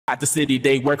At the city,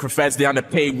 they work for feds, they on the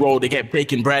payroll, they get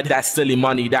bacon bread. That silly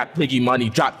money, that piggy money,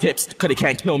 drop tips, cause they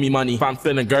can't kill me money. If I'm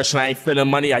feeling Gersh and I ain't feeling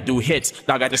money, I do hits,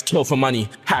 dog, I just kill for money.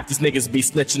 Half these niggas be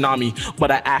snitching on me,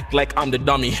 but I act like I'm the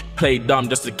dummy. Play dumb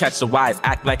just to catch the wise,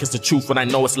 act like it's the truth when I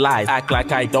know it's lies. Act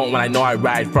like I don't when I know I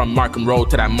ride from Markham Road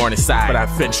to that morning side. But I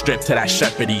fin strip to that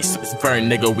Shepherd East, it's burn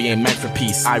nigga, we ain't meant for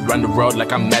peace. I run the road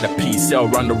like I'm meta piece, they'll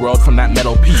run the world from that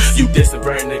metal piece. You diss a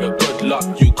burn nigga, good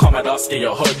luck, you come at us, get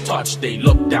your hood touched. They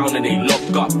look down and they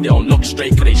look up. They don't look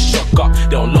straight cause they shook up. They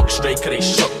don't look straight cause they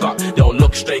shook up. They don't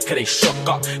look straight cause they shook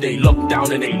up. They look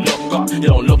down and they look up. They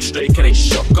don't look straight cause they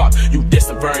shook up. You diss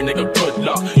a burn nigga, good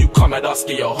luck. You come at us,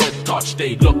 get your hood touched.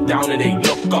 They look down and they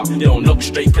look up. They don't look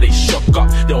straight cause they shook up.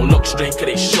 They don't look straight cause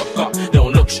they shook up. They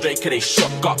don't look straight cause they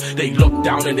shook up. They look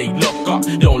down and they look up.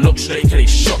 They don't look straight cause they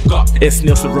shook up. It's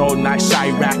Nielsen Road, not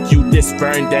Chirac. You diss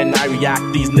burn, then I react.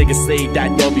 These niggas say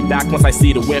that they'll be back once I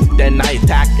see the whip, then I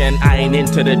attack. And I ain't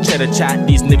into the chitter chat.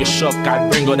 These niggas shook, I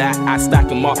bringle that. I stack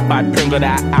them up, I pringle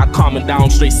that. I calm them down,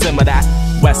 straight simmer that.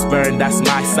 Westburn, that's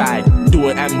my side. Do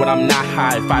it and when I'm not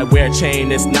high. If I wear a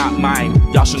chain, it's not mine.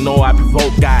 Y'all should know I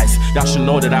provoke guys. Y'all should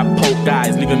know that I poke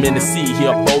guys. Leave him in the sea, he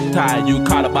a bow tie. You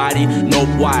caught a body? Nope,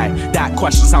 why? That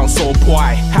question sounds so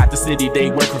boy. Half the city,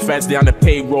 they work for feds, they on the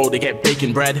payroll, they get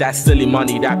bacon bread. That silly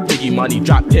money, that piggy money,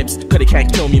 drop tips, cause they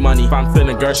can't kill me money. If I'm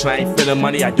feeling Gersh and I ain't feeling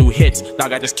money, I do hits,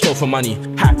 dog, I just kill for money.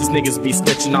 Half these niggas be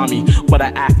snitching on me, but I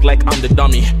act like I'm the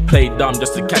dummy. Play dumb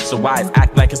just to catch the wise,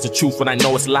 act like it's the truth when I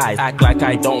know it's lies. Act like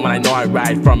I don't when I know I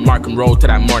ride from Markham Road to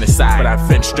that morning side. But I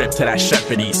fin strip to that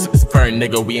Shepherd East, it's burn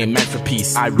nigga, we ain't meant for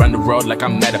peace. I run the road like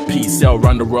I'm meta piece, they'll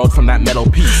run the world from that metal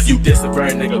piece. You diss a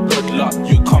burn nigga, good luck,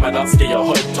 you come at us, get your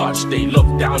hood touched. They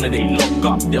look down and they look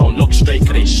up, they don't look straight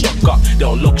cause they shook up. They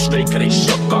don't look straight cause they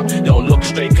shook up. They don't look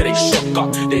straight cause they shook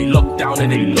up. They look down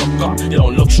and they look up, they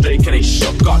don't look straight cause they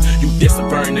shook up. You diss a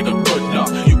burn nigga, good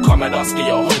luck, you come at us, get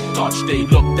your hood touched. They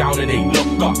look down and they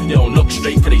look up, they don't look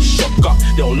straight cause they shook up.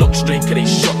 They don't look straight cause they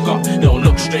shook up. They don't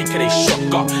look straight cause they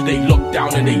shook up. They look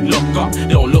down and they look up, they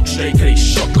don't look straight cause they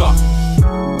shook up.